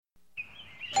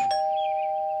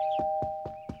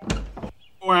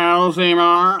Well,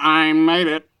 Seymour, I made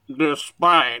it,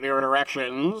 despite your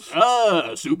directions.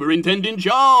 Ah, Superintendent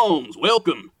Jones,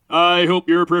 welcome. I hope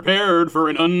you're prepared for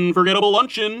an unforgettable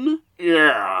luncheon.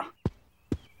 Yeah.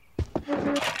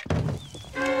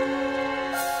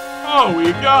 Oh,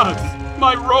 we got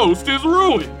my roast is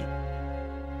ruined.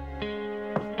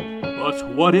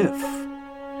 But what if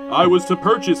I was to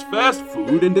purchase fast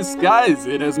food and disguise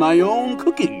it as my own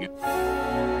cooking?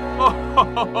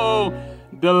 Oh,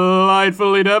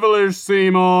 delightfully devilish,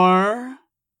 Seymour.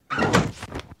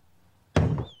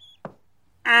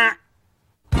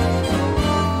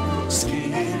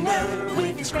 Skinner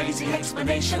with his crazy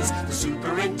explanations. The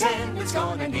superintendent's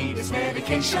gonna need his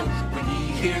medication. When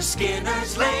he hears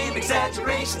Skinner's lame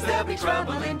exaggerations, there'll be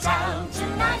trouble in town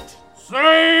tonight.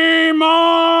 Seymour!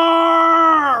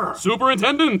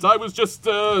 Superintendent, I was just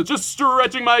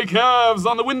stretching my calves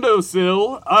on the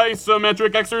windowsill.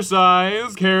 Isometric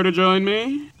exercise. Care to join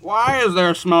me? Why is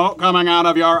there smoke coming out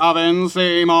of your oven,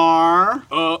 Seymour?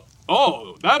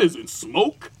 Oh, that isn't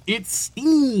smoke. It's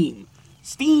steam.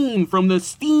 Steam from the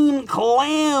steamed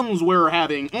clams we're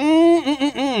having.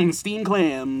 Steamed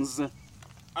clams.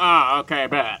 Ah, okay,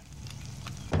 bet.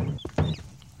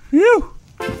 Phew.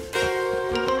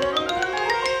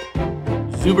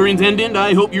 Superintendent,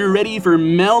 I hope you're ready for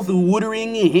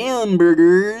mouth-watering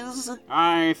hamburgers.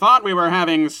 I thought we were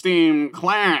having steamed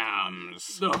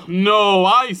clams. No,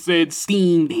 I said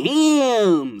steamed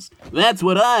hams. That's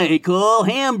what I call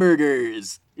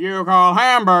hamburgers. You call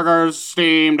hamburgers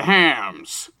steamed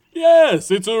hams?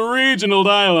 Yes, it's a regional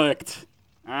dialect.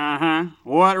 Uh-huh.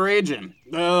 What region?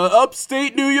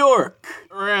 Upstate New York.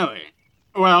 Really?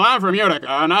 Well, I'm from Utica,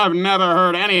 and I've never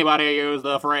heard anybody use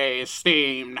the phrase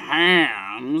steamed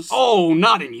hams. Oh,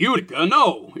 not in Utica,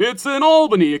 no. It's an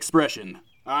Albany expression.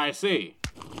 I see.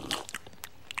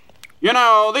 You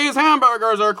know, these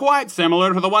hamburgers are quite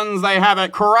similar to the ones they have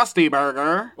at Krusty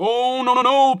Burger. Oh,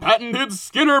 no. Patented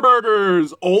Skinner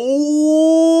Burgers.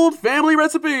 Old family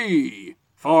recipe.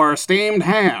 For steamed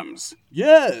hams.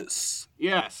 Yes.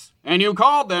 Yes. And you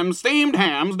called them steamed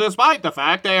hams despite the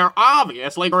fact they are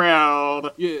obviously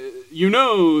grilled. You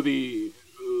know, the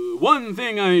one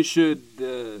thing I should...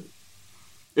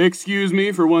 Excuse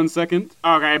me for 1 second.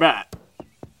 Okay, bet.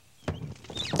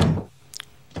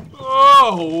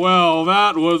 Oh, well,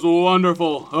 that was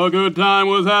wonderful. A good time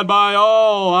was had by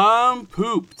all. I'm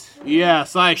pooped.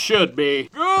 Yes, I should be.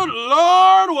 Good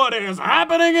Lord, what is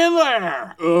happening in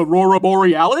there? Aurora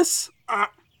Borealis?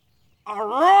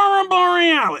 Aurora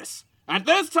Borealis. At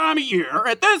this time of year,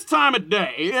 at this time of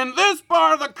day, in this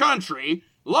part of the country,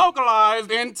 localized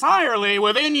entirely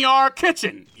within your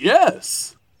kitchen.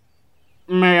 Yes.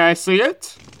 May I see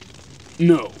it?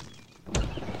 No.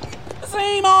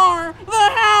 Seymour, the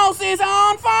house is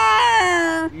on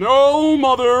fire! No,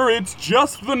 Mother, it's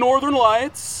just the Northern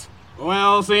Lights.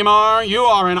 Well, Seymour, you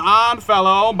are an odd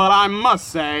fellow, but I must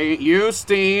say, you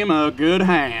steam a good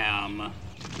ham.